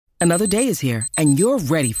Another day is here, and you're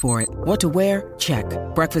ready for it. What to wear? Check.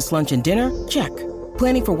 Breakfast, lunch, and dinner? Check.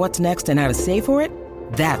 Planning for what's next and how to save for it?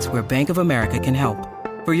 That's where Bank of America can help.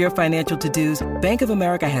 For your financial to-dos, Bank of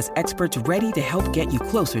America has experts ready to help get you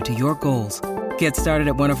closer to your goals. Get started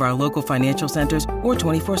at one of our local financial centers or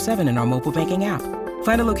 24/7 in our mobile banking app.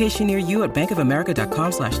 Find a location near you at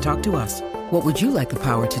bankofamerica.com/talktous. What would you like the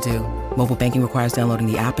power to do? Mobile banking requires downloading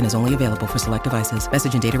the app and is only available for select devices.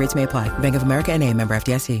 Message and data rates may apply. Bank of America N.A., member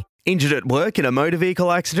FDIC. Injured at work in a motor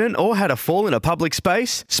vehicle accident or had a fall in a public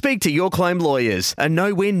space? Speak to Your Claim Lawyers, a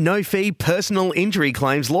no-win, no-fee personal injury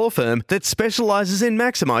claims law firm that specialises in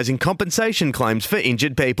maximising compensation claims for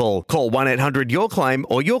injured people. Call 1-800-YOUR-CLAIM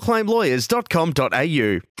or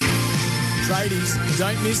yourclaimlawyers.com.au. Tradies,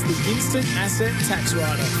 don't miss the instant asset tax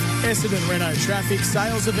write-off. Essendon Renault Traffic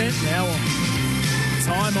Sales Event now on.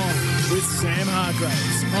 Time on with Sam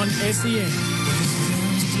Hargraves on SEN.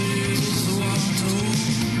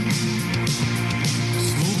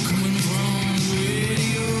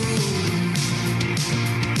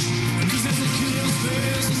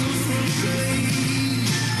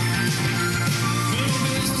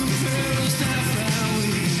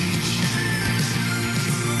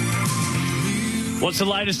 What's the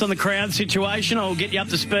latest on the crowd situation? I'll get you up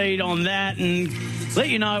to speed on that and let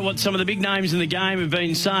you know what some of the big names in the game have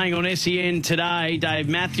been saying on SEN today. Dave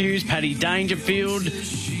Matthews, Paddy Dangerfield,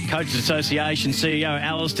 Coaches Association CEO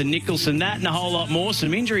Alistair Nicholson, that and a whole lot more.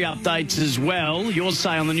 Some injury updates as well. Your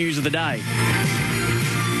say on the news of the day.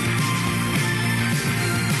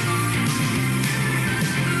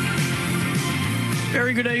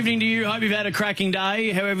 Very good evening to you. Hope you've had a cracking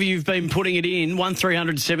day. However you've been putting it in,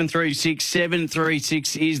 1300 736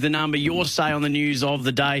 736 is the number. Your say on the news of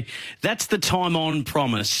the day. That's the time on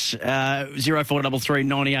promise. 0433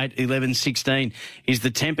 98 11 16 is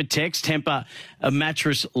the Temper text. Temper, a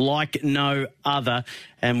mattress like no other.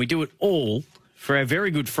 And we do it all for our very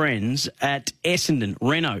good friends at Essendon.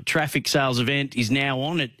 Renault Traffic Sales Event is now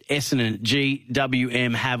on at Essendon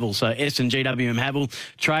GWM Haval. So Essendon GWM Haval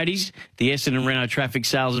tradies, the Essendon Renault Traffic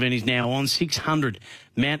Sales Event is now on 600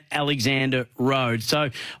 Mount Alexander Road. So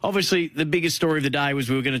obviously the biggest story of the day was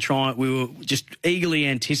we were just eagerly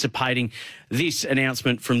anticipating this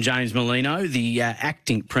announcement from James Merlino, the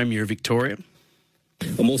acting Premier of Victoria.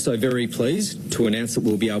 I'm also very pleased to announce that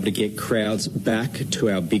we'll be able to get crowds back to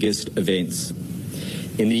our biggest events.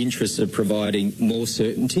 In the interest of providing more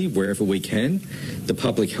certainty wherever we can, the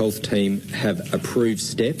public health team have approved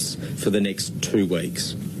steps for the next 2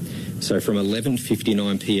 weeks. So from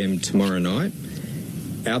 11:59pm tomorrow night,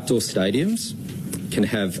 outdoor stadiums can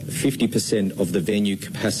have 50% of the venue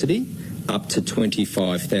capacity, up to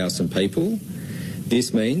 25,000 people.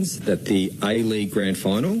 This means that the A-League Grand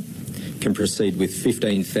Final can proceed with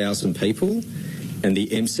 15,000 people and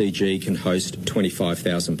the MCG can host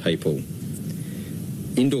 25,000 people.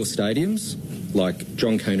 Indoor stadiums like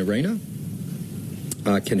John Cain Arena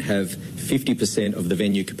can have 50% of the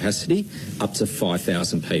venue capacity, up to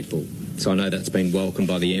 5,000 people. So I know that's been welcomed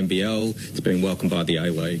by the NBL, it's been welcomed by the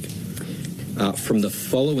A-League. From the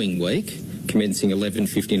following week, commencing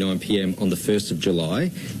 11:59pm on the 1st of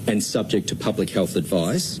July and subject to public health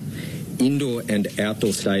advice, indoor and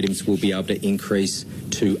outdoor stadiums will be able to increase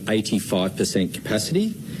to 85%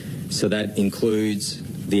 capacity. So that includes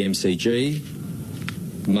the MCG,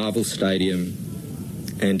 Marvel Stadium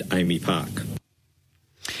and Amy Park.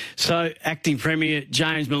 So, Acting Premier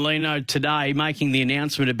James Merlino today making the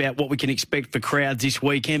announcement about what we can expect for crowds this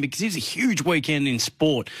weekend, because it's a huge weekend in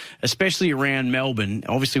sport, especially around Melbourne.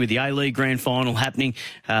 Obviously, with the A-League Grand Final happening,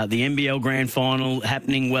 the NBL Grand Final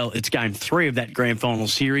happening. Well, it's Game 3 of that Grand Final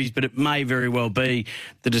series, but it may very well be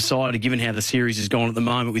the decider, given how the series has gone at the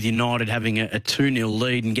moment, with United having a 2-0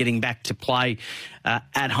 lead and getting back to play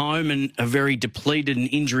at home and a very depleted and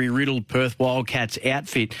injury-riddled Perth Wildcats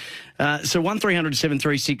outfit. So 1300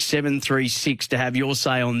 736 736 to have your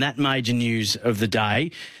say on that major news of the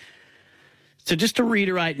day. So just to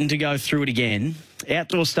reiterate and to go through it again,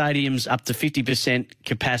 outdoor stadiums up to 50%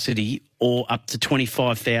 capacity or up to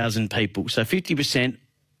 25,000 people. So 50%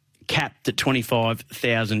 capped at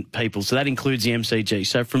 25,000 people. So that includes the MCG.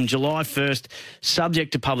 So from July 1st,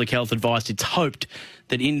 subject to public health advice, it's hoped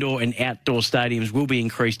that indoor and outdoor stadiums will be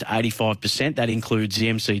increased to 85%. That includes the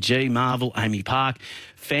MCG, Marvel, Amy Park.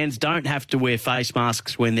 Fans don't have to wear face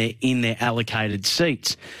masks when they're in their allocated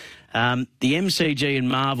seats. The MCG and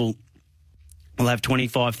Marvel will have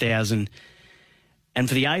 25,000. And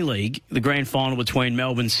for the A-League, the grand final between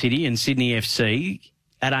Melbourne City and Sydney FC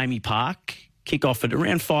at Amy Park, kick off at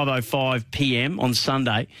around 5:05 p.m. on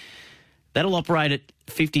Sunday. That'll operate at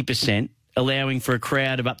 50%. allowing for a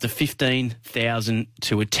crowd of up to 15,000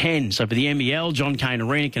 to attend. So for the NBL, John Cain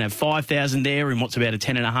Arena can have 5,000 there in what's about a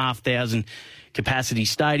 10,500 capacity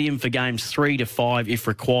stadium for games 3 to 5 if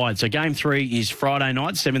required. So game 3 is Friday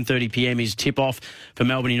night, 7:30pm is tip-off for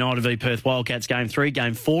Melbourne United v Perth Wildcats game 3.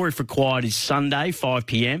 Game 4, if required, is Sunday,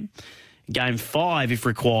 5pm. Game 5, if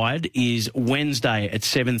required, is Wednesday at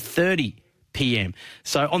 7:30pm.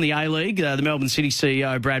 So on the A-League, the Melbourne City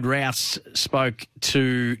CEO Brad Rouse spoke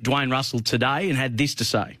to Dwayne Russell today and had this to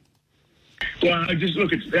say. Well,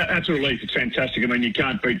 that's a relief. It's fantastic. I mean, you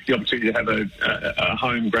can't beat the opportunity to have a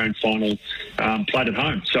home grand final played at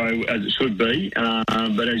home. So as it should be,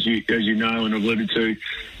 but as you know and alluded to,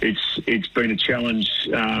 it's been a challenge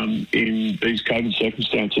in these COVID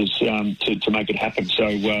circumstances to make it happen. So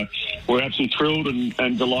we're absolutely thrilled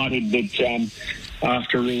and delighted that.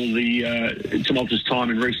 After all the tumultuous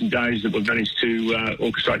time in recent days, that we've managed to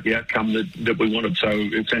orchestrate the outcome that we wanted. So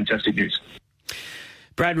it's fantastic news.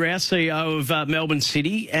 Brad Rouse, CEO of Melbourne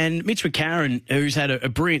City, and Mitch McCarron, who's had a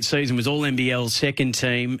brilliant season, was All-NBL's second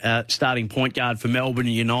team, starting point guard for Melbourne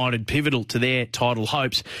United, pivotal to their title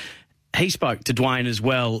hopes. He spoke to Dwayne as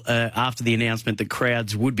well after the announcement that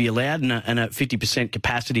crowds would be allowed and a 50%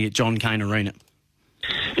 capacity at John Cain Arena.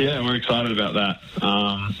 Yeah, we're excited about that.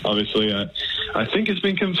 Obviously, I think it's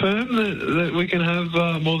been confirmed that we can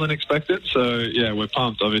have more than expected. So, yeah, we're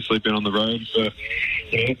pumped. Obviously, been on the road for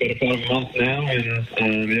better part of a month now,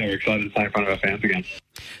 and we're excited to play in front of our fans again.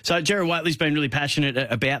 So, Gerard Whateley's been really passionate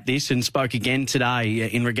about this and spoke again today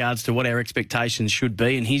in regards to what our expectations should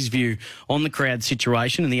be and his view on the crowd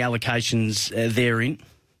situation and the allocations therein.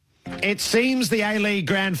 It seems the A-League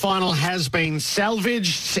Grand Final has been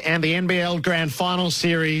salvaged and the NBL Grand Final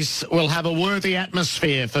Series will have a worthy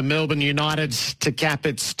atmosphere for Melbourne United to cap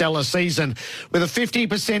its stellar season with a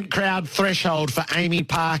 50% crowd threshold for Amy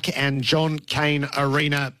Park and John Cain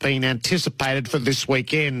Arena being anticipated for this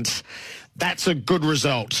weekend. That's a good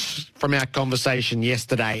result from our conversation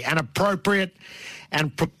yesterday. An appropriate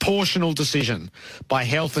and proportional decision by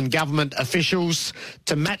health and government officials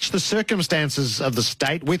to match the circumstances of the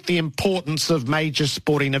state with the importance of major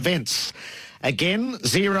sporting events. Again,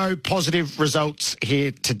 0 positive results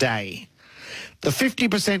here today. The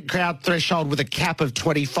 50% crowd threshold with a cap of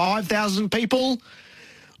 25,000 people,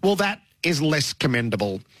 well, that is less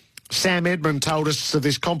commendable. Sam Edmund told us of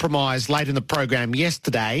this compromise late in the program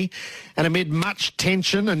yesterday, and amid much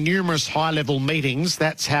tension and numerous high-level meetings,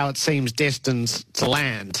 that's how it seems destined to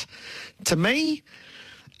land. To me,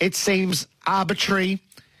 it seems arbitrary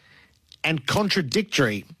and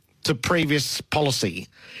contradictory to previous policy.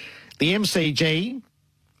 The MCG,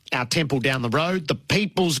 our temple down the road, the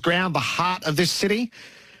people's ground, the heart of this city,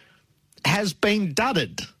 has been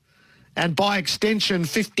dudded. And by extension,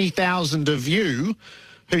 50,000 of you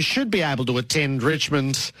who should be able to attend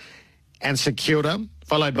Richmond and St Kilda,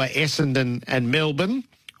 followed by Essendon and Melbourne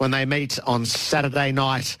when they meet on Friday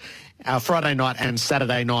night and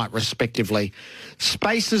Saturday night, respectively.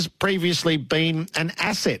 Space has previously been an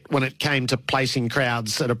asset when it came to placing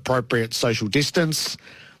crowds at appropriate social distance.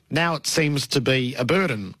 Now it seems to be a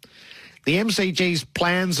burden. The MCG's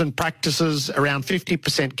plans and practices around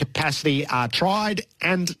 50% capacity are tried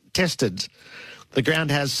and tested. The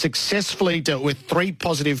ground has successfully dealt with 3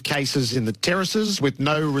 positive cases in the terraces with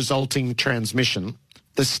no resulting transmission.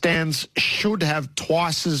 The stands should have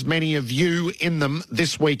twice as many of you in them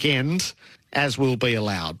this weekend as will be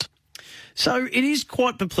allowed. So it is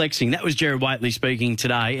quite perplexing. That was Gerard Whateley speaking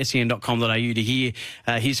today, sen.com.au, to hear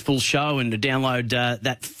his full show and to download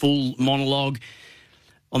that full monologue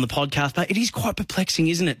on the podcast. But it is quite perplexing,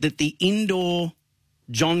 isn't it, that the indoor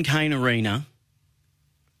John Cain Arena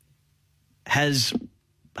has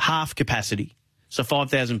half capacity, so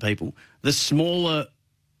 5,000 people. The smaller,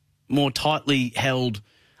 more tightly held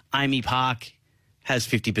Amy Park has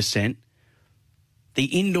 50%. The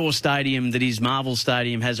indoor stadium that is Marvel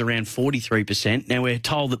Stadium has around 43%. Now, we're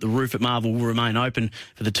told that the roof at Marvel will remain open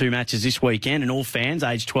for the 2 matches this weekend, and all fans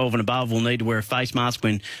aged 12 and above will need to wear a face mask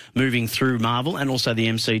when moving through Marvel and also the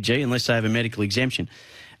MCG unless they have a medical exemption.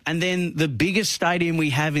 And then the biggest stadium we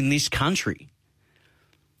have in this country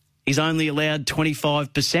is only allowed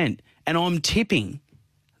 25%. And I'm tipping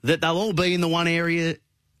that they'll all be in the one area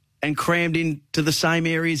and crammed into the same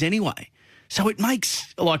areas anyway. So it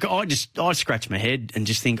makes, I scratch my head and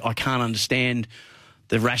just think I can't understand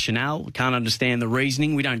the rationale, can't understand the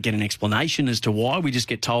reasoning. We don't get an explanation as to why. We just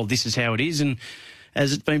get told this is how it is. And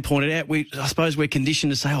as it's been pointed out, I suppose we're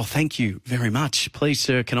conditioned to say, oh, thank you very much. Please,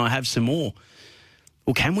 sir, can I have some more?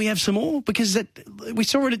 Well, can we have some more? Because we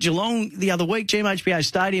saw it at Geelong the other week, GMHBA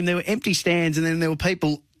Stadium. There were empty stands and then there were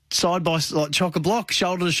people side by side, chock-a-block,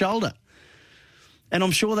 shoulder to shoulder. And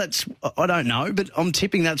I'm sure I don't know, but I'm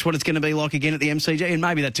tipping that's what it's going to be like again at the MCG. And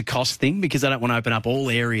maybe that's a cost thing because they don't want to open up all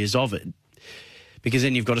areas of it because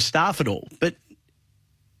then you've got to staff it all. But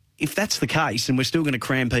if that's the case and we're still going to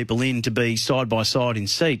cram people in to be side by side in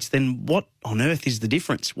seats, then what on earth is the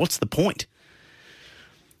difference? What's the point?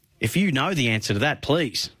 If you know the answer to that,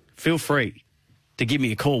 please feel free to give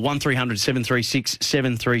me a call, 1300 736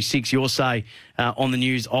 736, your say on the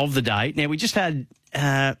news of the day. Now, we just had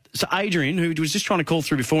so Adrian, who was just trying to call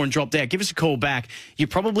through before and dropped out, give us a call back. You're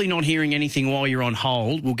probably not hearing anything while you're on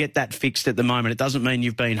hold. We'll get that fixed at the moment. It doesn't mean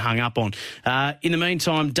you've been hung up on. In the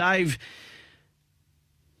meantime, Dave's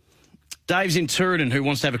in Turin who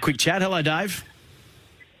wants to have a quick chat. Hello, Dave.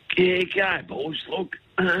 Yeah, go, boys. Look,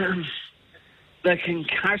 the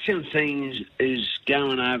concussion thing is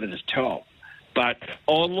going over the top. But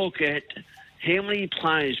I look at how many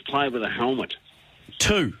players play with a helmet.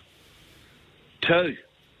 Two.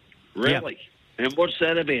 Really? Yep. And what's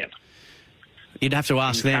that about? You'd have to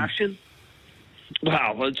ask concussion?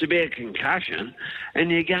 Them. Well, it's about concussion. And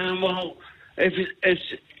you're going, well, if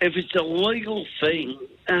it's a legal thing,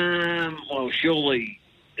 well, surely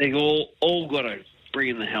they've all got to bring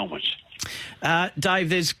in the helmets. Dave,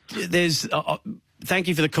 there's thank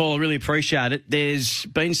you for the call. I really appreciate it. There's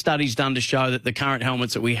been studies done to show that the current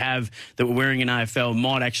helmets that we have that we're wearing in AFL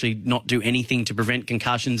might actually not do anything to prevent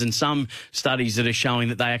concussions, and some studies that are showing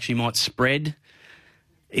that they actually might spread,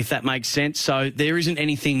 if that makes sense. So there isn't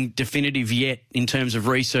anything definitive yet in terms of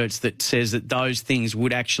research that says that those things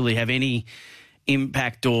would actually have any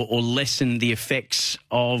impact or lessen the effects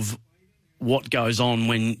of what goes on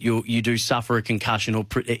when you do suffer a concussion or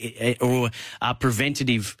are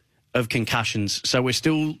preventative of concussions. So there's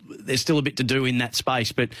still a bit to do in that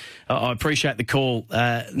space, but I appreciate the call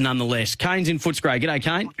nonetheless. Kane's in Footscray. G'day,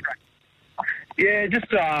 Kane. Yeah, just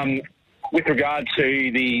with regard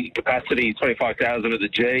to the capacity, 25,000 at the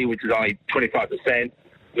G, which is only 25%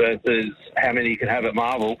 versus how many you can have at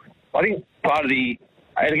Marvel. I think part of the,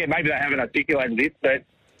 and again, maybe they haven't articulated this, but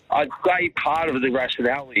I'd say part of the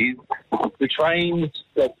rationale is the trains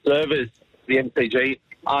that service the MCG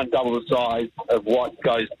aren't double the size of what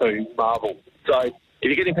goes to Marvel. So if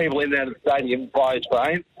you're getting people in and out of the stadium via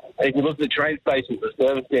train, and if you look at the train stations that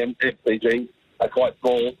service the MCG, are quite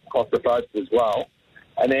small across the coast as well.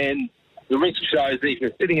 And then the risk shows that if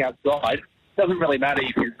you're sitting outside, it doesn't really matter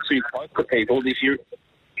if you're too close to people. If you're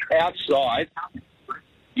outside,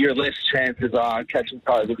 your less chances are catching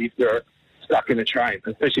COVID if you're stuck in a train,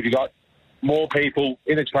 especially if you've got more people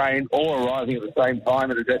in a train all arriving at the same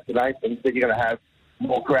time at a destination, then you're going to have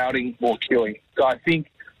more crowding, more queuing. So I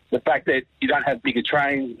think the fact that you don't have bigger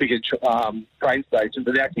trains, bigger train stations,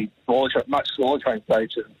 but actually much smaller train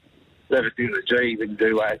stations servicing the G than you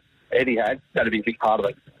do at Etihad, that'd be a big part of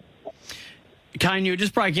it. Kane, you were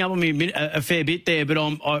just breaking up on me a fair bit there, but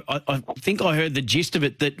I think I heard the gist of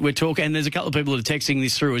it, that we're talking, and there's a couple of people that are texting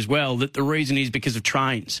this through as well, that the reason is because of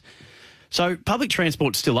trains. So public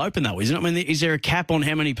transport's still open though, isn't it? I mean, is there a cap on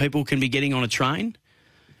how many people can be getting on a train?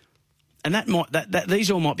 And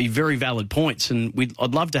these all might be very valid points, and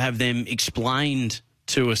I'd love to have them explained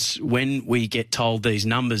to us when we get told these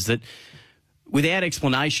numbers that, without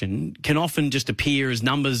explanation, can often just appear as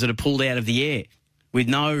numbers that are pulled out of the air with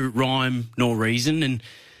no rhyme nor reason, and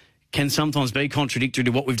can sometimes be contradictory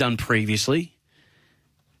to what we've done previously,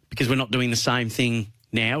 because we're not doing the same thing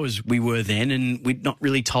now as we were then, and we're not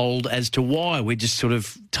really told as to why. We're just sort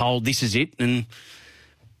of told this is it, and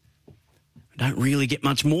don't really get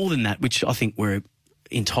much more than that, which I think we're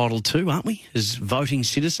entitled to, aren't we, as voting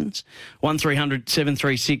citizens? 1300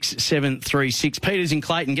 736 736. Peter's in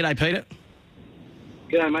Clayton. G'day, Peter.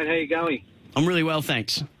 G'day, mate. How you going? I'm really well,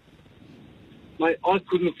 thanks. Mate, I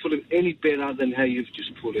couldn't have put it any better than how you've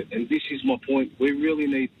just put it, and this is my point. We really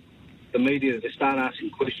need the media to start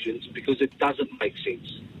asking questions because it doesn't make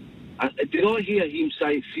sense. Did I hear him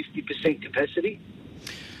say 50% capacity?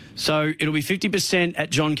 So it'll be 50% at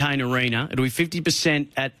John Cain Arena. It'll be 50%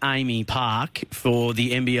 at Amy Park for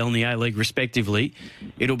the NBL and the A-League respectively.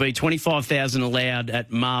 It'll be 25,000 allowed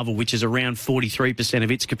at Marvel, which is around 43%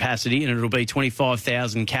 of its capacity, and it'll be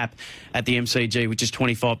 25,000 cap at the MCG, which is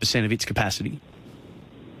 25% of its capacity.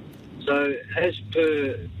 So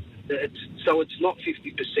it's not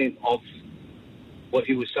 50% of what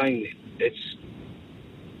he was saying then. It's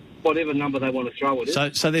whatever number they want to throw at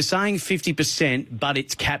it. So they're saying 50%, but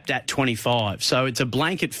it's capped at 25. So it's a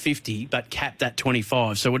blanket 50, but capped at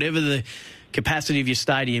 25. So whatever the capacity of your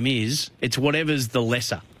stadium is, it's whatever's the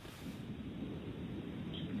lesser.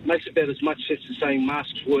 Makes about as much sense as saying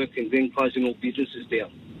masks work and then closing all businesses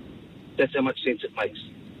down. That's how much sense it makes.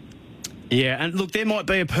 Yeah, and look, there might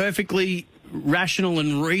be a perfectly rational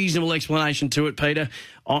and reasonable explanation to it, Peter.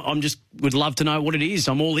 I'm just would love to know what it is.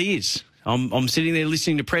 I'm all ears. I'm sitting there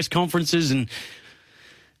listening to press conferences and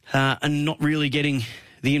not really getting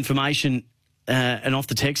the information. And off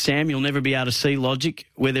the text, Sam, you'll never be able to see logic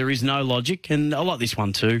where there is no logic. And I like this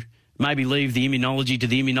one too. Maybe leave the immunology to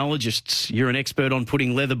the immunologists. You're an expert on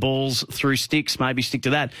putting leather balls through sticks. Maybe stick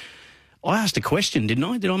to that. I asked a question, didn't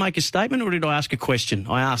I? Did I make a statement or did I ask a question?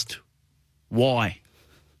 I asked, why?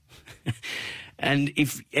 And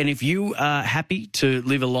if you are happy to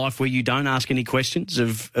live a life where you don't ask any questions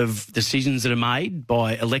of decisions that are made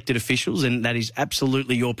by elected officials, and that is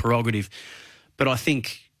absolutely your prerogative. But I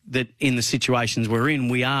think that in the situations we're in,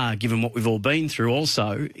 we are, given what we've all been through,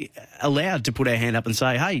 also allowed to put our hand up and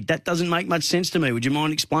say, hey, that doesn't make much sense to me. Would you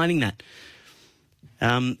mind explaining that?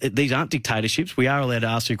 These aren't dictatorships. We are allowed to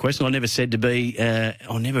ask you questions. I never said to be,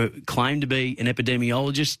 I never claimed to be an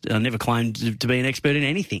epidemiologist. I never claimed to be an expert in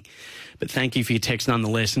anything. But thank you for your text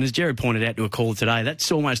nonetheless. And as Jared pointed out to a caller today,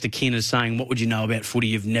 that's almost akin as saying, what would you know about footy?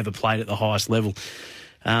 You've never played at the highest level.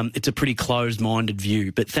 It's a pretty closed-minded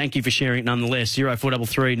view. But thank you for sharing it nonetheless.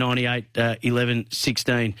 0433 98 11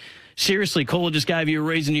 16. Seriously, caller just gave you a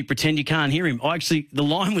reason you pretend you can't hear him. The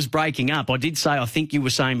line was breaking up. I did say I think you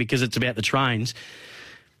were saying because it's about the trains.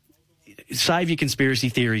 Save your conspiracy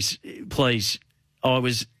theories, please. I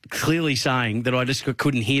was clearly saying that I just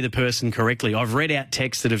couldn't hear the person correctly. I've read out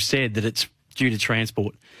texts that have said that it's due to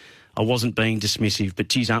transport. I wasn't being dismissive, but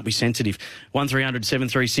geez, aren't we sensitive? 1300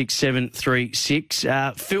 736 736.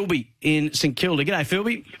 Philby in St Kilda. G'day,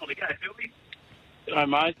 Philby. G'day,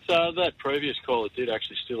 mate. That previous caller did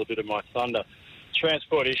actually steal a bit of my thunder.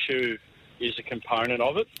 Transport issue is a component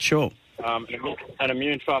of it. Sure. An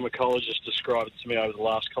immune pharmacologist described it to me over the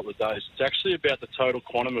last couple of days. It's actually about the total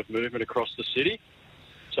quantum of movement across the city.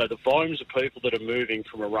 So the volumes of people that are moving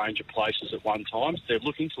from a range of places at one time, they're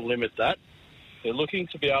looking to limit that. They're looking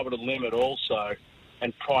to be able to limit also,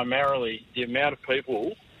 and primarily, the amount of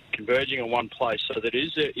people converging in one place so that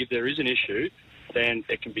if there is an issue, then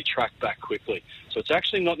it can be tracked back quickly. So it's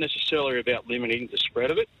actually not necessarily about limiting the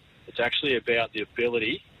spread of it. It's actually about the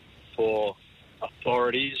ability for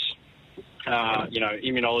authorities,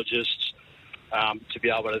 immunologists, to be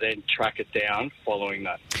able to then track it down following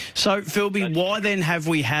that. So, Philby, why then have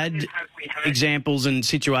we had examples and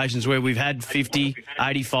situations where we've had 50,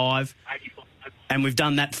 85, and we've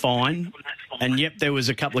done that fine, and yep, there was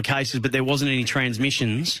a couple of cases, but there wasn't any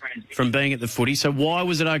transmissions from being at the footy. So why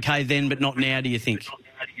was it okay then but not now, do you think?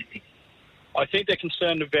 I think they're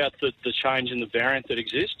concerned about the change in the variant that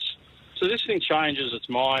exists. So this thing changes its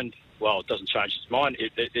mind. Well, it doesn't change its mind.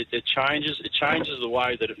 It changes the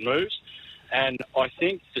way that it moves. And I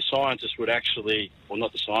think the scientists would actually, well,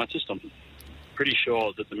 not the scientists, I'm pretty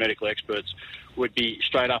sure that the medical experts would be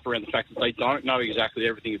straight up around the fact that they don't know exactly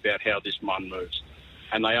everything about how this one moves.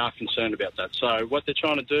 And they are concerned about that. So what they're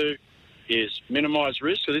trying to do is minimise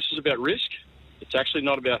risk. So this is about risk. It's actually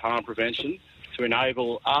not about harm prevention, to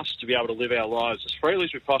enable us to be able to live our lives as freely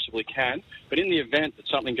as we possibly can. But in the event that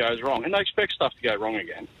something goes wrong, and they expect stuff to go wrong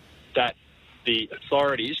again, that the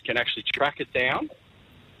authorities can actually track it down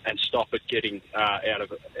and stop it getting out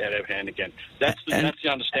of hand again. That's the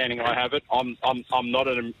understanding I have it. I'm not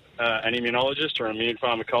an immunologist or an immune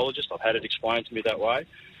pharmacologist. I've had it explained to me that way.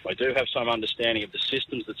 I do have some understanding of the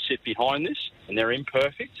systems that sit behind this, and they're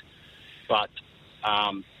imperfect, but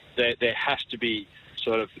there has to be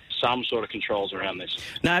some sort of controls around this.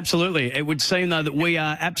 No, absolutely. It would seem, though, that we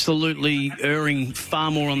are absolutely erring far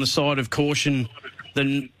more on the side of caution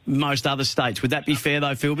than most other states. Would that be fair,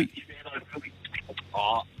 though, Philby?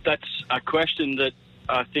 That's a question that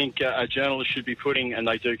I think a journalist should be putting, and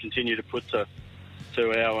they do continue to put to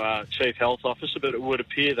our Chief Health Officer, but it would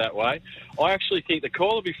appear that way. I actually think the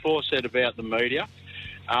caller before said about the media,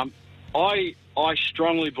 I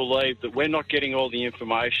strongly believe that we're not getting all the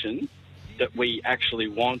information that we actually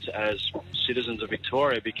want as citizens of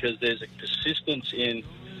Victoria, because there's a persistence in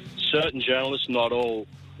certain journalists, not all,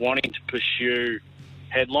 wanting to pursue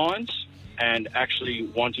headlines and actually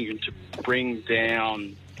wanting to bring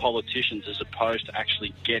down politicians as opposed to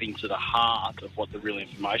actually getting to the heart of what the real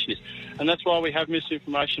information is. And that's why we have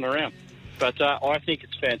misinformation around. But I think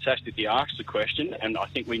it's fantastic he asked the question, and I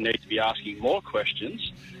think we need to be asking more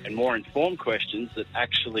questions and more informed questions that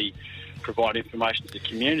actually provide information to the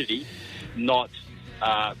community, not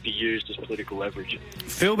be used as political leverage.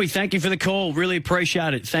 Philby, thank you for the call. Really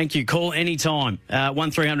appreciate it. Thank you. Call anytime.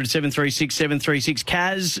 1300 736 736.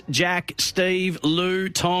 Kaz, Jack, Steve, Lou,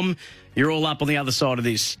 Tom, you're all up on the other side of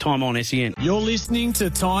this. Time on SEN. You're listening to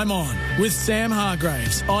Time On with Sam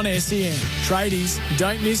Hargraves on SEN. Tradies,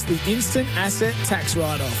 don't miss the instant asset tax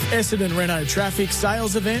write-off. Essendon Renault Traffic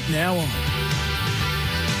sales event now on.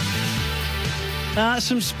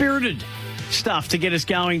 Some spirited stuff to get us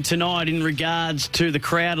going tonight in regards to the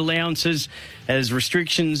crowd allowances. As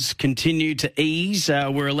restrictions continue to ease,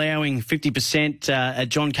 we're allowing 50% at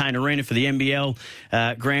John Cain Arena for the NBL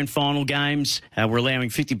Grand Final games. We're allowing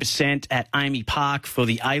 50% at Amy Park for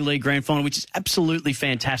the A-League Grand Final, which is absolutely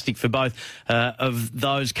fantastic for both of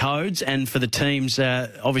those codes and for the teams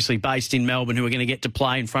obviously based in Melbourne who are going to get to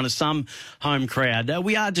play in front of some home crowd.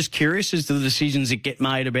 We are just curious as to the decisions that get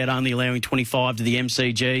made about only allowing 25 to the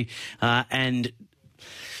MCG and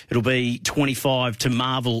it'll be 25 to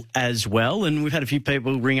Marvel as well. And we've had a few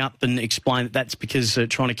people ring up and explain that that's because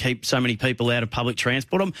trying to keep so many people out of public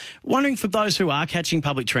transport. I'm wondering, for those who are catching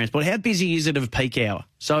public transport, how busy is it of peak hour?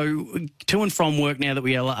 So to and from work now that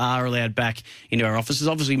we are allowed back into our offices,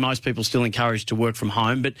 obviously most people still encouraged to work from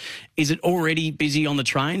home, but is it already busy on the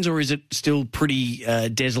trains or is it still pretty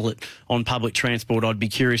desolate on public transport? I'd be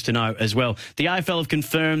curious to know as well. The AFL have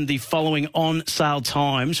confirmed the following on-sale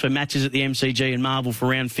times for matches at the MCG and Marvel for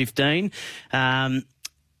round 15.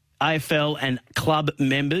 AFL and club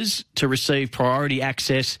members to receive priority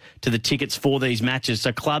access to the tickets for these matches.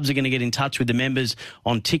 So clubs are going to get in touch with the members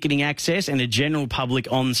on ticketing access, and a general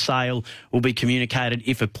public on sale will be communicated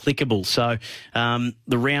if applicable. So the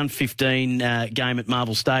round 15 game at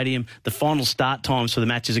Marvel Stadium, the final start times for the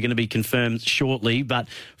matches are going to be confirmed shortly, but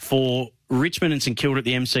for Richmond and St Kilda at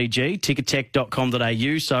the MCG,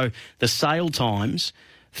 tickettech.com.au. So the sale times: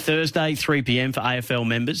 Thursday 3 p.m. for AFL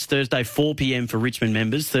members, Thursday 4 p.m. for Richmond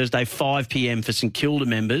members, Thursday 5 p.m. for St Kilda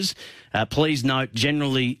members. Please note,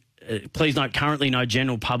 currently no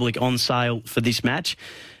general public on sale for this match.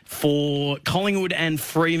 For Collingwood and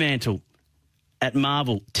Fremantle at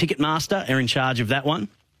Marvel, Ticketmaster are in charge of that one.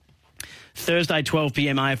 Thursday 12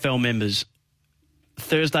 p.m. AFL members.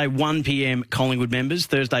 Thursday 1 p.m. Collingwood members,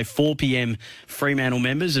 Thursday 4 p.m. Fremantle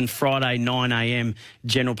members, and Friday 9 a.m.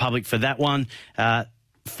 general public for that one.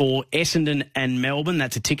 For Essendon and Melbourne,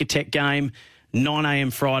 that's a Tickettech game. 9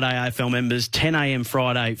 a.m. Friday, AFL members. 10 a.m.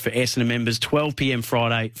 Friday for Essendon members. 12 p.m.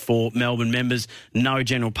 Friday for Melbourne members. No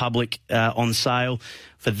general public on sale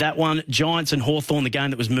for that one. Giants and Hawthorn, the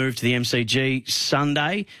game that was moved to the MCG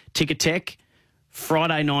Sunday. Tickettech.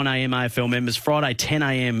 Friday 9 a.m. AFL members. Friday 10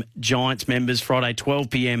 a.m. Giants members. Friday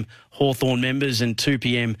 12 p.m. Hawthorn members, and 2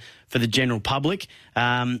 p.m. for the general public.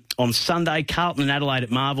 On Sunday, Carlton and Adelaide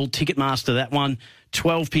at Marvel. Ticketmaster, that one.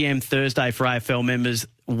 12 p.m. Thursday for AFL members,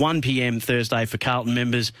 1 p.m. Thursday for Carlton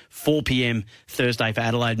members, 4 p.m. Thursday for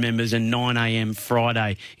Adelaide members, and 9 a.m.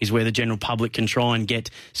 Friday is where the general public can try and get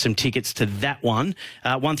some tickets to that one.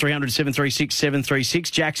 1300 736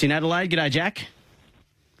 736. Jack's in Adelaide. G'day, Jack.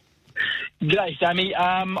 G'day, Sammy.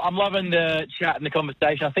 I'm loving the chat and the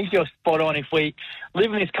conversation. I think you're spot on. If we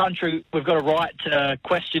live in this country, we've got a right to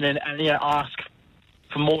question and ask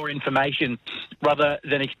for more information rather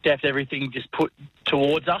than accept everything just put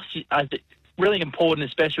towards us. It's really important,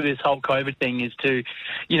 especially with this whole COVID thing, is to,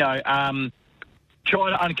 try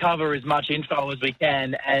to uncover as much info as we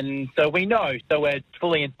can, and so we know, so we're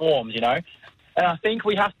fully informed, And I think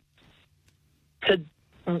we have to,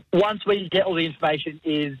 once we get all the information,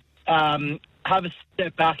 is have a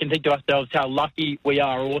step back and think to ourselves how lucky we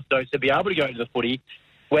are also to be able to go to the footy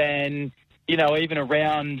when, even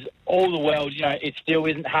around all the world, it still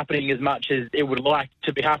isn't happening as much as it would like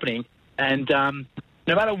to be happening. And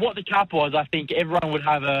no matter what the cap was, I think everyone would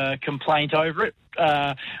have a complaint over it,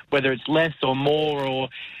 whether it's less or more or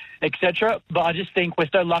etc. But I just think we're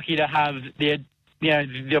so lucky to have the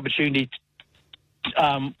opportunity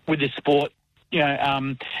with this sport,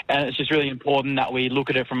 and it's just really important that we look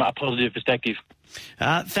at it from a positive perspective.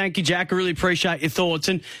 Thank you, Jack. I really appreciate your thoughts.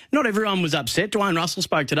 And not everyone was upset. Dwayne Russell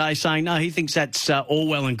spoke today saying, no, he thinks that's all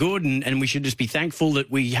well and good, and we should just be thankful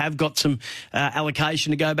that we have got some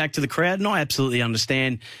allocation to go back to the crowd. And I absolutely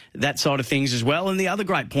understand that side of things as well. And the other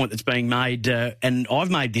great point that's being made, and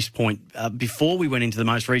I've made this point before we went into the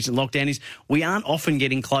most recent lockdown, is we aren't often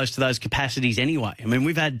getting close to those capacities anyway. I mean,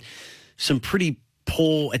 we've had some pretty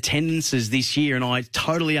poor attendances this year, and I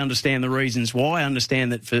totally understand the reasons why. I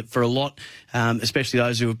understand that for a lot, especially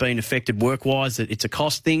those who have been affected work-wise, that it's a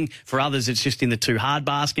cost thing. For others, it's just in the too hard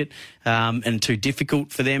basket and too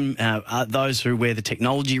difficult for them. Those where the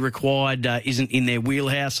technology required isn't in their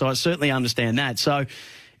wheelhouse, so I certainly understand that. So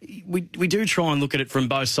we do try and look at it from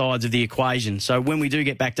both sides of the equation. So when we do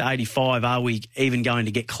get back to 85, are we even going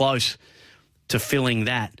to get close to filling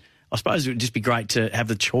that? I suppose it would just be great to have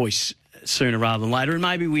the choice sooner rather than later. And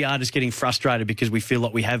maybe we are just getting frustrated because we feel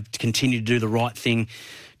like we have to continue to do the right thing,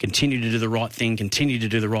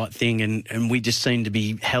 and we just seem to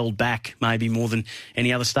be held back maybe more than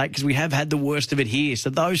any other state because we have had the worst of it here. So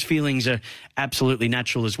those feelings are absolutely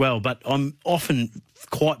natural as well. But I'm often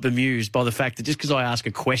quite bemused by the fact that just because I ask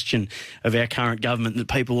a question of our current government that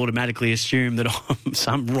people automatically assume that I'm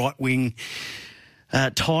some right-wing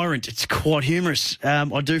tyrant. It's quite humorous.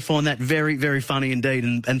 I do find that very, very funny indeed.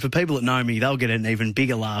 And for people that know me, they'll get an even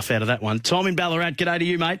bigger laugh out of that one. Tom in Ballarat, g'day to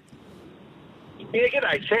you, mate. Yeah,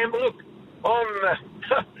 g'day, Sam. Look,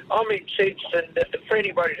 I'm incensed, and for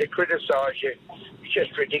anybody to criticise you, it's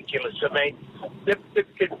just ridiculous. I mean,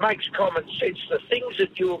 it makes common sense. The things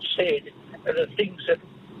that you've said are the things that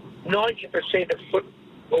 90% of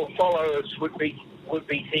football followers would be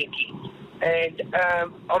thinking. And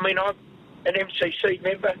I mean, I'm an MCC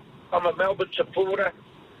member. I'm a Melbourne supporter.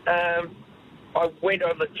 I went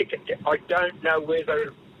on the ticket. I don't know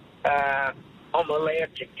whether I'm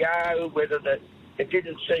allowed to go. It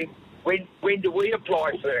didn't seem. When do we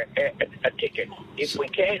apply for a ticket if we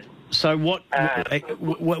can? So what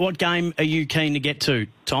game are you keen to get to,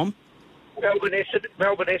 Tom? Melbourne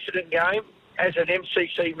Essendon game as an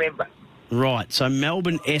MCC member. Right. So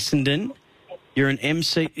Melbourne Essendon, you're an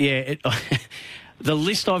MC. Yeah. The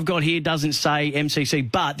list I've got here doesn't say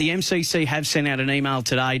MCC, but the MCC have sent out an email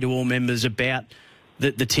today to all members about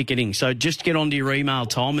the ticketing. So just get onto your email,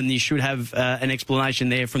 Tom, and you should have an explanation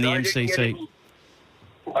there from the MCC.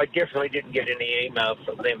 I definitely didn't get any email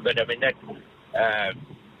from them, but I mean that.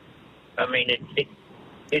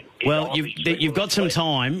 Well, you've got some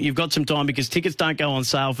time. You've got some time because tickets don't go on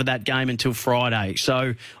sale for that game until Friday.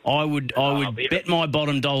 So I would bet my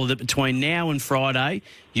bottom dollar that between now and Friday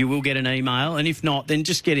you will get an email, and if not, then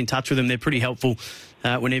just get in touch with them. They're pretty helpful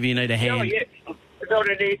whenever you need a hand. Oh, yeah.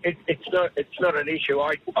 It's not an issue.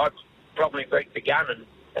 I probably beat the gun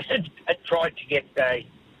and tried to get a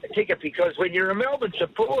ticket because when you're a Melbourne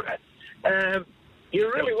supporter, you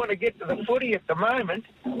really want to get to the footy at the moment.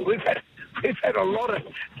 We've had a lot of.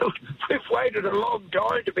 We've waited a long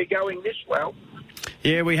time to be going this well.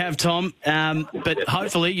 Yeah, we have, Tom. But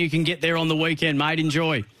hopefully you can get there on the weekend, mate.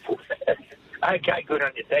 Enjoy. Okay, good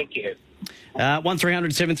on you. Thank you.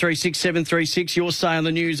 1300 736 736. Your say on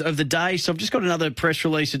the news of the day. So I've just got another press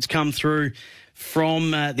release that's come through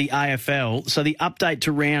from the AFL. So the update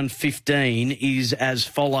to round 15 is as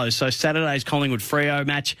follows. So Saturday's Collingwood-Freo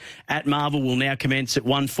match at Marvel will now commence at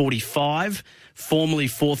 1:45, formerly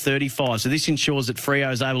 4:35. So this ensures that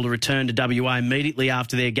Freo is able to return to WA immediately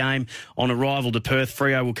after their game. On arrival to Perth,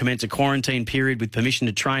 Freo will commence a quarantine period with permission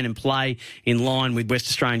to train and play in line with West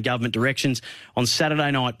Australian Government directions. On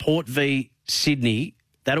Saturday night, Port v Sydney,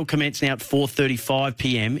 that'll commence now at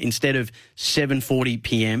 4:35pm instead of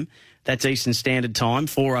 7:40pm. That's Eastern Standard Time,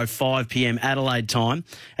 4:05pm Adelaide time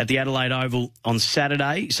at the Adelaide Oval on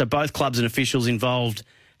Saturday. So both clubs and officials involved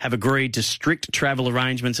have agreed to strict travel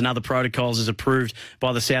arrangements and other protocols as approved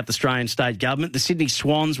by the South Australian State Government. The Sydney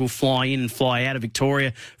Swans will fly in and fly out of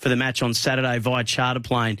Victoria for the match on Saturday via charter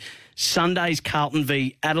plane. Sunday's Carlton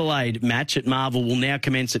v Adelaide match at Marvel will now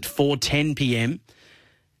commence at 4:10pm.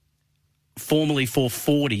 Formerly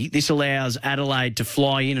 4:40. This allows Adelaide to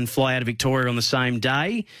fly in and fly out of Victoria on the same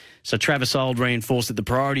day. So Travis Auld reinforced that the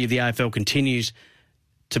priority of the AFL continues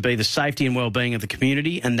to be the safety and well-being of the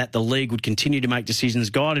community and that the league would continue to make decisions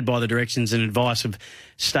guided by the directions and advice of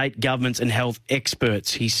state governments and health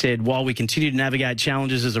experts. He said, while we continue to navigate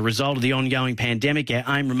challenges as a result of the ongoing pandemic, our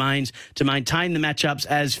aim remains to maintain the matchups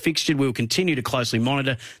as fixtured. We will continue to closely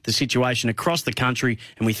monitor the situation across the country,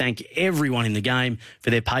 and we thank everyone in the game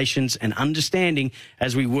for their patience and understanding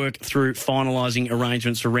as we work through finalising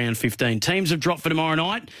arrangements for round 15. Teams have dropped for tomorrow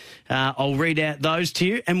night. I'll read out those to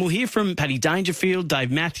you, and we'll hear from Paddy Dangerfield, Dave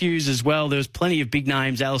Matthews as well. There was plenty of big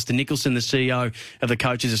names, Alistair Nicholson, the CEO of the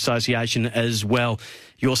Coaches Association as well.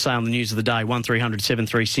 Your say on the news of the day, 1300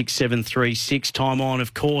 736 736. Time on,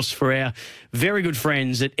 of course, for our very good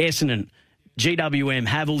friends at Essendon. GWM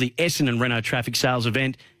Haval, the Essendon Renault Traffic Sales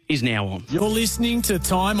event is now on. You're listening to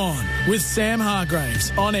Time On with Sam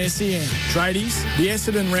Hargraves on SEN. Tradies, the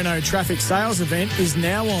Essendon Renault Traffic Sales event is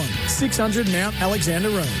now on 600 Mount Alexander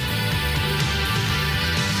Road.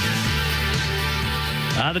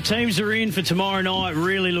 The teams are in for tomorrow night.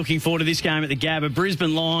 Really looking forward to this game at the Gabba.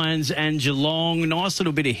 Brisbane Lions and Geelong. Nice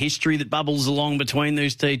little bit of history that bubbles along between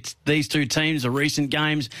these two teams. The recent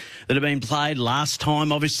games that have been played last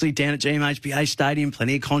time, obviously, down at GMHBA Stadium.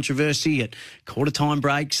 Plenty of controversy at quarter-time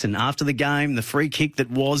breaks and after the game. The free kick that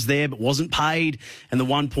was there but wasn't paid and the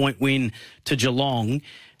 1-point win to Geelong.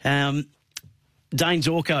 Dane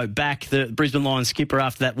Zorko back, the Brisbane Lions skipper,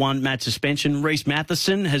 after that one-match suspension. Reece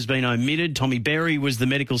Matheson has been omitted. Tommy Berry was the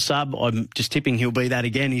medical sub. I'm just tipping he'll be that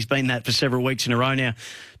again. He's been that for several weeks in a row now.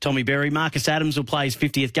 Tommy Berry. Marcus Adams will play his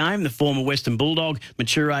 50th game, the former Western Bulldog,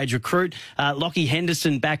 mature age recruit. Lockie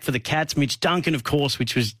Henderson back for the Cats. Mitch Duncan, of course,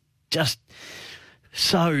 which was just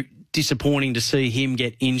so disappointing to see him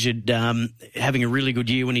get injured, having a really good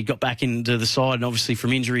year when he got back into the side, and obviously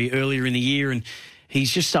from injury earlier in the year. And he's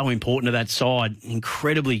just so important to that side.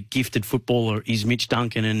 Incredibly gifted footballer is Mitch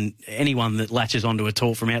Duncan, and anyone that latches onto a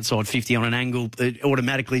talk from outside 50 on an angle, it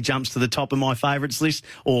automatically jumps to the top of my favourites list,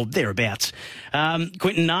 or thereabouts.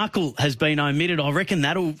 Quinton Narkle has been omitted. I reckon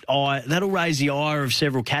that'll raise the ire of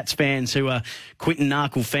several Cats fans who are Quinton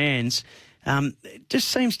Narkle fans. It just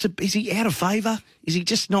seems to... Is he out of favour? Is he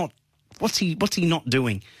just not... What's he not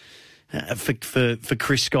doing? For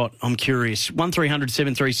Chris Scott, I'm curious. 1300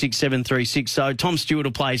 736 736. So Tom Stewart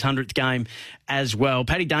will play his 100th game as well.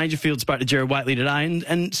 Paddy Dangerfield spoke to Gerard Whateley today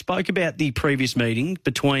and spoke about the previous meeting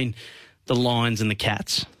between the Lions and the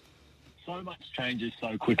Cats. So much changes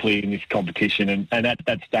so quickly in this competition, and at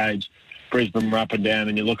that stage, Brisbane were up and down,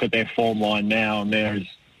 and you look at their form line now, and they're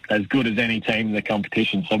as good as any team in the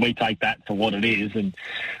competition. So we take that for what it is,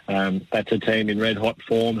 and that's a team in red-hot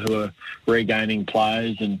form who are regaining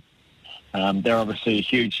players, and they're obviously a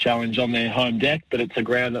huge challenge on their home deck, but it's a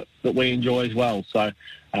ground that we enjoy as well. So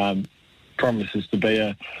promises to be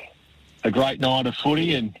a great night of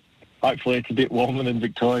footy, and hopefully it's a bit warmer than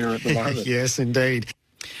Victoria at the moment. Yes, indeed.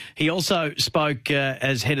 He also spoke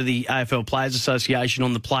as head of the AFL Players Association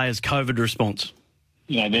on the players' COVID response.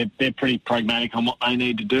 You know, they're pretty pragmatic on what they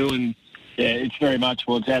need to do, and yeah, it's very much,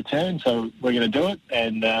 well, it's our turn, so we're going to do it,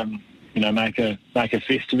 and make a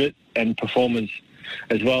fist of it and perform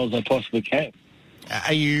as well as I possibly can.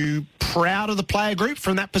 Are you proud of the player group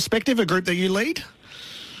from that perspective, a group that you lead?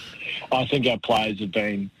 I think our players have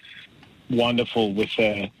been wonderful with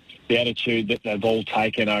the attitude that they've all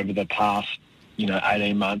taken over the past,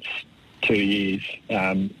 18 months, 2 years.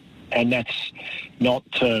 And that's not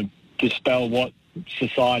to dispel what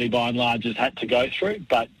society by and large has had to go through,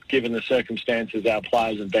 but given the circumstances our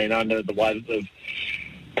players have been under, the way that they've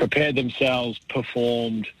prepared themselves,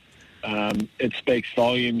 performed, it speaks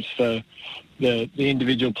volumes for the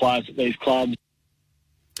individual players at these clubs.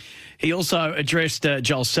 He also addressed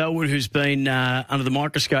Joel Selwood, who's been under the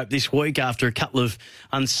microscope this week after a couple of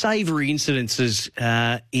unsavoury incidences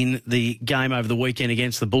in the game over the weekend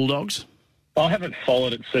against the Bulldogs. I haven't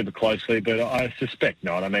followed it super closely, but I suspect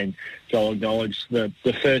not. I mean, Joel acknowledged the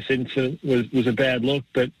first incident was a bad look,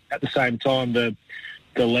 but at the same time, the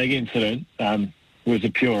leg incident was a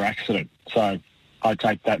pure accident. So I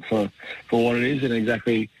take that for what it is and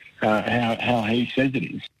exactly how he says it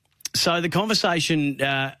is. So the conversation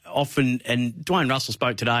often, and Dwayne Russell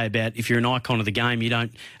spoke today about if you're an icon of the game, you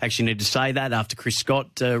don't actually need to say that, after Chris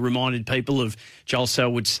Scott reminded people of Joel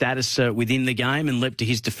Selwood's status within the game and leapt to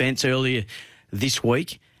his defence earlier this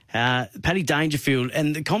week. Paddy Dangerfield,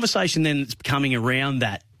 and the conversation then that's coming around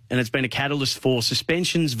that, and it's been a catalyst for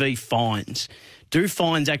suspensions v fines. Do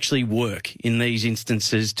fines actually work in these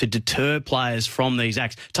instances to deter players from these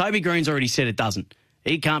acts? Toby Green's already said it doesn't.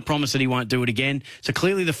 He can't promise that he won't do it again. So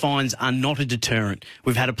clearly the fines are not a deterrent.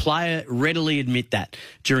 We've had a player readily admit that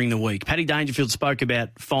during the week. Paddy Dangerfield spoke about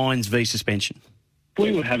fines v suspension.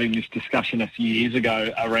 We were having this discussion a few years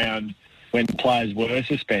ago around when players were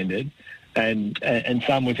suspended, and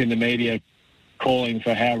some within the media calling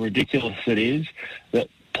for how ridiculous it is that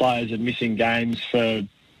players are missing games for,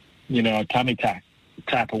 a tummy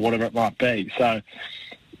tap or whatever it might be. So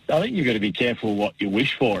I think you've got to be careful what you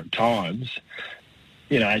wish for at times.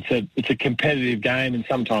 It's a competitive game, and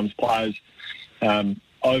sometimes players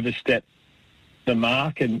overstep the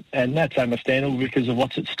mark, and that's understandable because of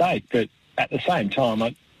what's at stake. But at the same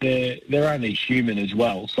time, they're only human as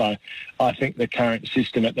well. So I think the current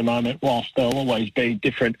system at the moment, whilst there'll always be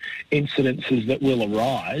different incidences that will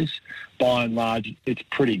arise, by and large, it's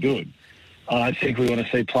pretty good. I think we want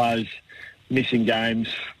to see players missing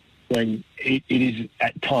games when it is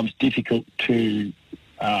at times difficult to,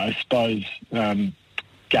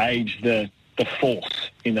 gauge the force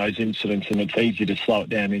in those incidents, and it's easy to slow it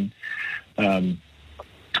down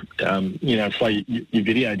slow your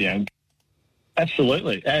video down.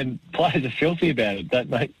 Absolutely, and players are filthy about it. That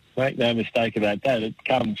make no mistake about that. It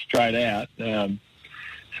comes straight out. I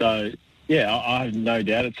have no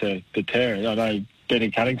doubt it's a deterrent. I know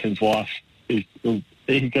Benny Cunnington's wife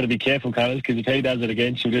he's got to be careful, Cunners, because if he does it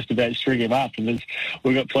again, she'll just about string him up, and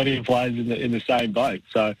we've got plenty of players in the same boat.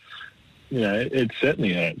 So, it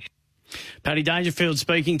certainly hurts. Paddy Dangerfield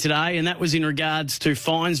speaking today, and that was in regards to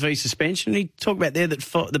fines v suspension. He talked about there that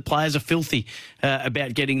the players are filthy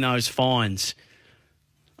about getting those fines.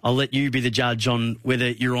 I'll let you be the judge on whether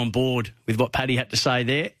you're on board with what Paddy had to say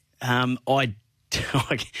there.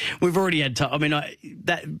 We've already had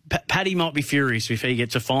Paddy might be furious if he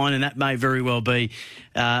gets a fine, and that may very well be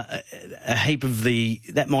a heap of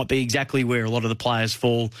that might be exactly where a lot of the players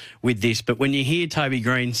fall with this. But when you hear Toby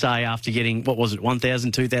Green say after getting, what was it,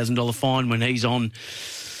 $1,000, $2,000 fine when he's on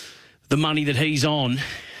the money that he's on,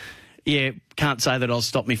 yeah, can't say that I'll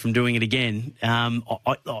stop me from doing it again.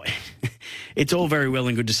 It's all very well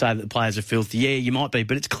and good to say that the players are filthy. Yeah, you might be,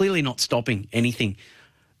 but it's clearly not stopping anything.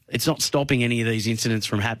 It's not stopping any of these incidents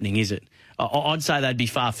from happening, is it? I'd say they'd be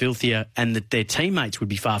far filthier, and that their teammates would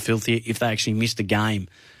be far filthier if they actually missed a game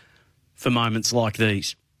for moments like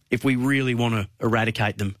these, if we really want to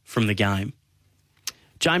eradicate them from the game.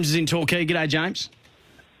 James is in Torquay. G'day, James.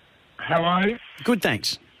 How are you? Good,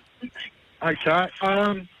 thanks. Okay.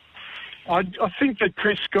 I think that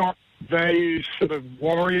Chris Scott values sort of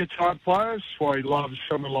warrior-type players. That's why he loves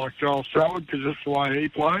someone like Joel Selwood, because that's the way he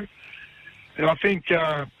plays. And I think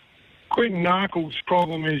Quinton Narkle's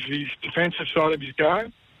problem is his defensive side of his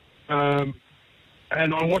game.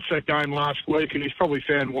 And I watched that game last week, and he's probably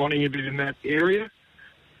found wanting a bit in that area.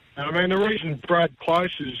 I mean, the reason Brad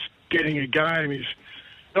Close is getting a game is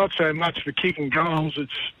not so much for kicking goals,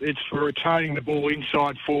 it's for retaining the ball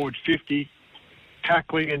inside forward 50,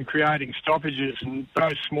 tackling and creating stoppages. And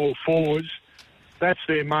those small forwards, that's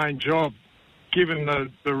their main job, given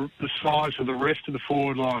the size of the rest of the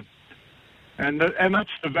forward line. And that's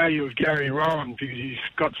the value of Gary Rowan, because he's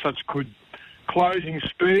got such good closing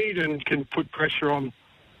speed and can put pressure on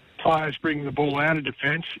players bringing the ball out of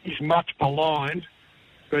defence. He's much maligned,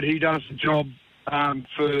 but he does the job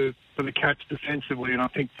for the Cats defensively, and I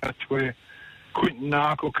think that's where Quinton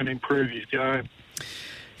Narkle can improve his game.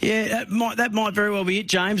 Yeah, that might very well be it,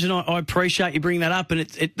 James, and I appreciate you bringing that up. And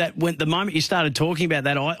the moment you started talking about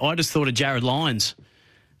that, I just thought of Jared Lyons.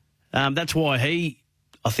 That's why he,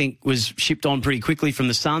 I think, was shipped on pretty quickly from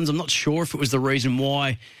the Suns. I'm not sure if it was the reason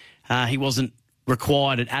why he wasn't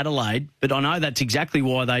required at Adelaide, but I know that's exactly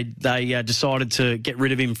why they decided to get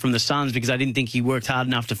rid of him from the Suns, because they didn't think he worked hard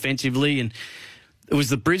enough defensively. And it was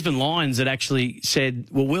the Brisbane Lions that actually said,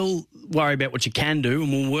 well, we'll worry about what you can do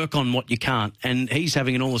and we'll work on what you can't. And he's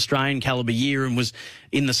having an All-Australian calibre year and was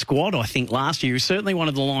in the squad, I think, last year. He was certainly one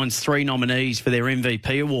of the Lions' 3 nominees for their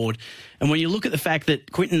MVP award. And when you look at the fact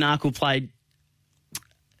that Quinton Narkle played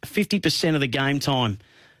 50% of the game time,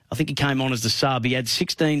 I think he came on as the sub. He had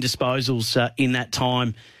 16 disposals in that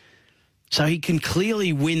time. So he can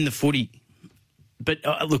clearly win the footy. But,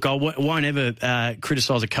 look, I won't ever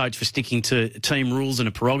criticise a coach for sticking to team rules and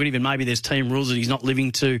a prerogative, and maybe there's team rules that he's not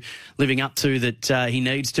living up to that he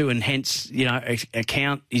needs to, and hence,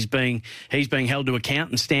 he's being held to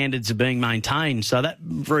account and standards are being maintained. So that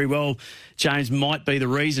very well, James, might be the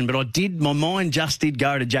reason. But my mind just did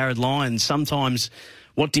go to Jared Lyons. Sometimes,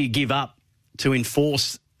 what do you give up to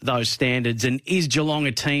enforce those standards? And is Geelong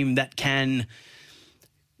a team that can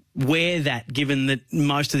wear that, given that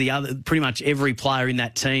pretty much every player in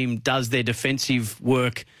that team does their defensive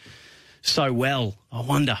work so well? I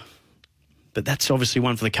wonder. But that's obviously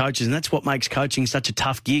one for the coaches, and that's what makes coaching such a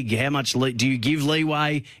tough gig. How much do you give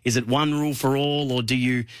leeway? Is it one rule for all, or do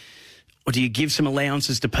you give some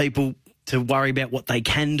allowances to people to worry about what they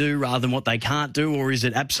can do rather than what they can't do, or is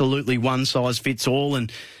it absolutely one size fits all?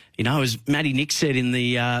 And as Matty Nick said in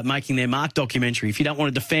the Making Their Mark documentary, if you don't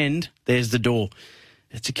want to defend, there's the door.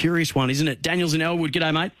 It's a curious one, isn't it? Daniel's in Elwood.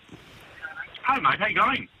 G'day, mate. Hey, mate. How you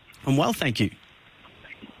going? I'm well, thank you.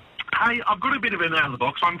 Hey, I've got a bit of an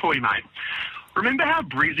out-of-the-box one for you, mate. Remember how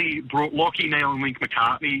Brizzy brought Lockie Neal and Link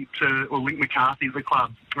McCarthy to the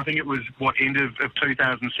club? I think it was, end of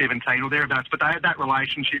 2017 or thereabouts, but they had that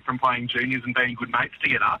relationship from playing juniors and being good mates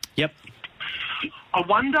together. Yep. I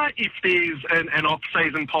wonder if there's an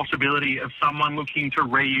off-season possibility of someone looking to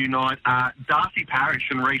reunite Darcy Parish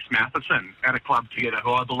and Reece Matheson at a club together,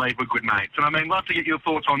 who I believe were good mates. And I'd love to get your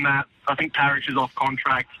thoughts on that. I think Parish is off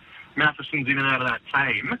contract. Matheson's in and out of that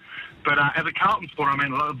team. But as a Carlton supporter, I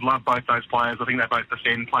love both those players. I think they both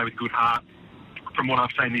defend, play with good heart from what I've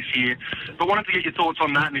seen this year. But wanted to get your thoughts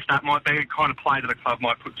on that, and if that might be a kind of play that a club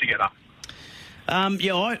might put together.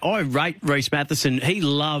 I rate Reece Matheson. He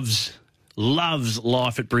loves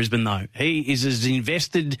life at Brisbane, though. He is as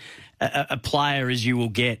invested a player as you will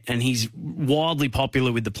get, and he's wildly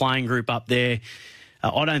popular with the playing group up there.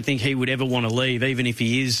 I don't think he would ever want to leave, even if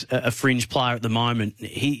he is a fringe player at the moment.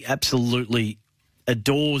 He absolutely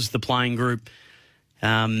adores the playing group.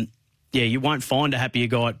 You won't find a happier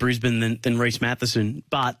guy at Brisbane than Reece Matheson.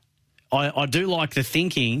 But I do like the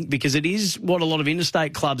thinking because it is what a lot of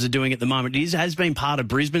interstate clubs are doing at the moment. It has been part of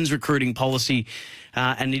Brisbane's recruiting policy,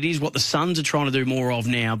 and it is what the Suns are trying to do more of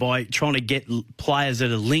now by trying to get players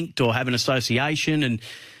that are linked or have an association.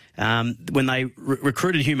 And when they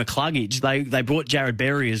recruited Hugh McCluggage, they brought Jared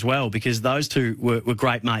Berry as well because those two were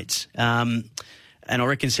great mates. And I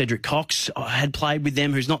reckon Cedric Cox had played with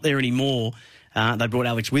them, who's not there anymore. They brought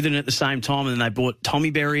Alex Witherden at the same time, and then they brought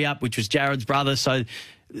Tommy Berry up, which was Jared's brother. So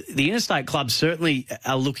the interstate clubs certainly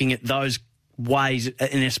are looking at those ways,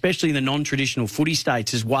 and especially in the non-traditional footy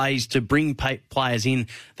states, as ways to bring players in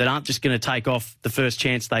that aren't just going to take off the first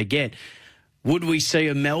chance they get. Would we see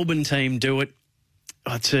a Melbourne team do it?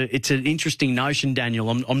 It's an interesting notion, Daniel.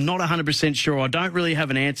 I'm not 100% sure. I don't really have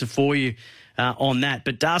an answer for you on that.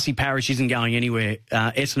 But Darcy Parish isn't going anywhere.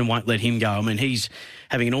 Essendon won't let him go. I mean, he's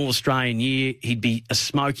having an All-Australian year. He'd be a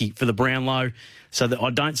smoky for the Brownlow. So that I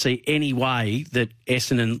don't see any way that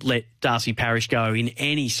Essendon let Darcy Parish go in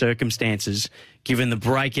any circumstances, given the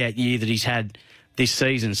breakout year that he's had this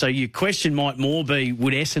season. So your question might more be,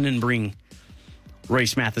 would Essendon bring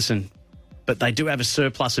Reece Matheson? But they do have a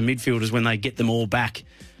surplus of midfielders when they get them all back.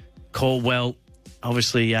 Caldwell,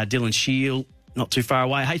 obviously Dylan Shield, not too far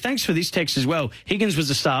away. Hey, thanks for this text as well. Higgins was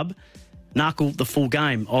a sub. Narkle the full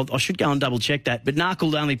game. I should go and double-check that. But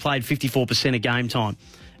Narkle only played 54% of game time,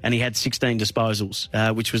 and he had 16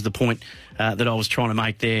 disposals, which was the point that I was trying to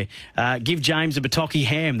make there. Give James a Bataki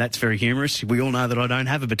ham. That's very humorous. We all know that I don't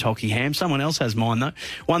have a Bataki ham. Someone else has mine, though.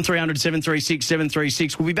 1300 736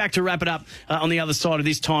 736. We'll be back to wrap it up on the other side of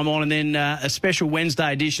this time on, and then a special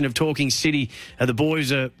Wednesday edition of Talking City. The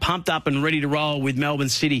boys are pumped up and ready to roll with Melbourne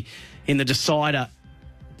City in the decider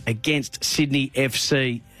against Sydney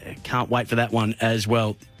FC. Can't wait for that one as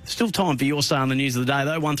well. Still time for your say on the news of the day,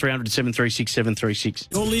 though. 1300 736 736.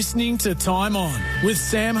 You're listening to Time On with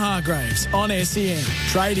Sam Hargraves on SEN.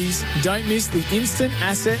 Tradies, don't miss the instant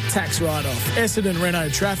asset tax write-off. Essendon Renault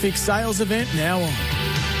Traffic sales event now on.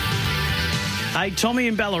 Hey, Tommy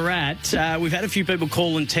in Ballarat, we've had a few people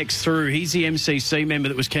call and text through. He's the MCC member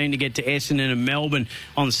that was keen to get to Essendon and Melbourne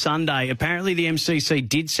on Sunday. Apparently the MCC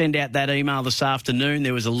did send out that email this afternoon.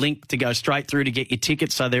 There was a link to go straight through to get your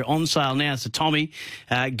tickets, so they're on sale now. So, Tommy,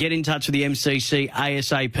 get in touch with the MCC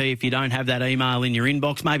ASAP if you don't have that email in your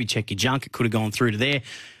inbox. Maybe check your junk. It could have gone through to there.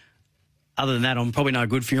 Other than that, I'm probably no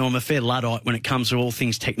good for you. I'm a fair Luddite when it comes to all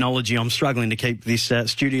things technology. I'm struggling to keep this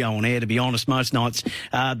studio on air, to be honest, most nights.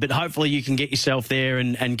 But hopefully you can get yourself there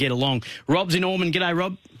and get along. Rob's in Ormond. G'day,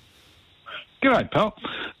 Rob. G'day, pal.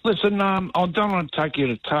 Listen, I don't want to take you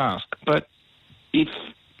to task, but if,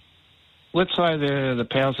 let's say they're the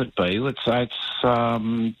powers that be, let's say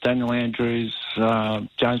it's Daniel Andrews,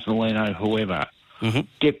 James Merlino, whoever,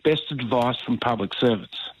 get best advice from public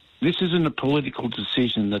servants. This isn't a political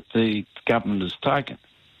decision that the government has taken.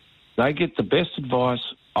 They get the best advice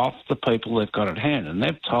off the people they've got at hand, and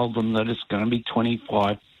they've told them that it's going to be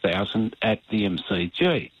 25,000 at the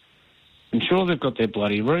MCG. I'm sure they've got their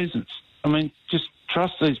bloody reasons. I mean, just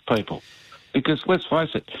trust these people, because let's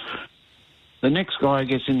face it, the next guy who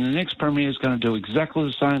gets in, the next Premier is going to do exactly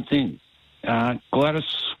the same thing. Gladys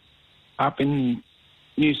up in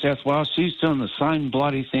New South Wales, she's doing the same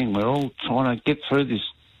bloody thing. We're all trying to get through this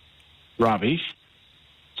rubbish.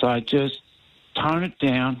 So just tone it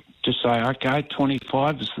down. Just say, okay,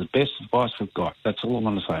 25 is the best advice we've got. That's all I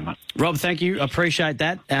want to say, mate. Rob, thank you. I appreciate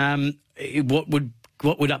that. What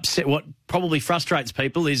would upset, what probably frustrates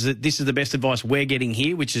people is that this is the best advice we're getting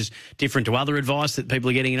here, which is different to other advice that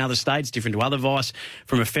people are getting in other states, different to other advice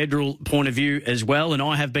from a federal point of view as well. And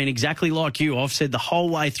I have been exactly like you. I've said the whole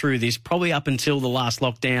way through this, probably up until the last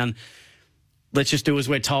lockdown, let's just do as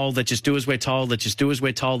we're told, let's just do as we're told, let's just do as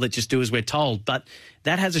we're told, let's just do as we're told. But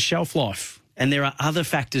that has a shelf life. And there are other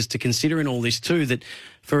factors to consider in all this too, that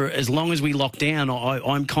for as long as we lock down,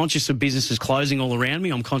 I'm conscious of businesses closing all around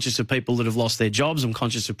me. I'm conscious of people that have lost their jobs. I'm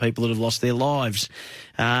conscious of people that have lost their lives.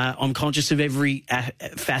 I'm conscious of every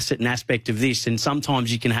facet and aspect of this. And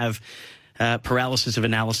sometimes you can have paralysis of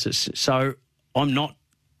analysis. So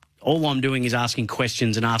all I'm doing is asking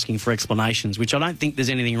questions and asking for explanations, which I don't think there's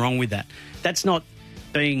anything wrong with that. That's not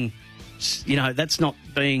being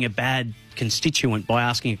a bad constituent by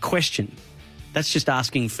asking a question. That's just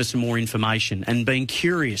asking for some more information and being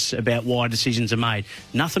curious about why decisions are made.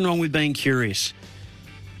 Nothing wrong with being curious.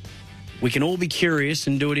 We can all be curious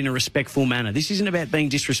and do it in a respectful manner. This isn't about being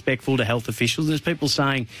disrespectful to health officials. There's people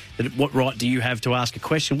saying that what right do you have to ask a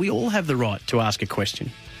question? We all have the right to ask a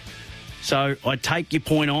question. So I take your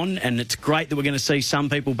point on, and it's great that we're going to see some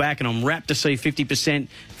people back, and I'm rapt to see 50%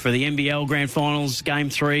 for the NBL Grand Finals Game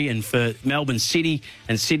 3 and for Melbourne City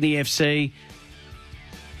and Sydney FC.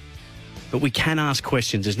 but we can ask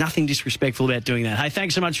questions. There's nothing disrespectful about doing that. Hey,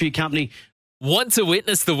 thanks so much for your company. Want to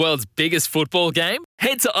witness the world's biggest football game?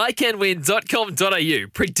 Head to iCanWin.com.au,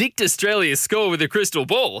 predict Australia's score with a crystal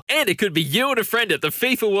ball, and it could be you and a friend at the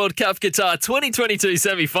FIFA World Cup Qatar 2022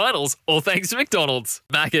 semi-finals, all thanks to McDonald's.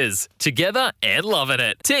 Maccas, together and loving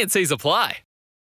it. TNCs apply.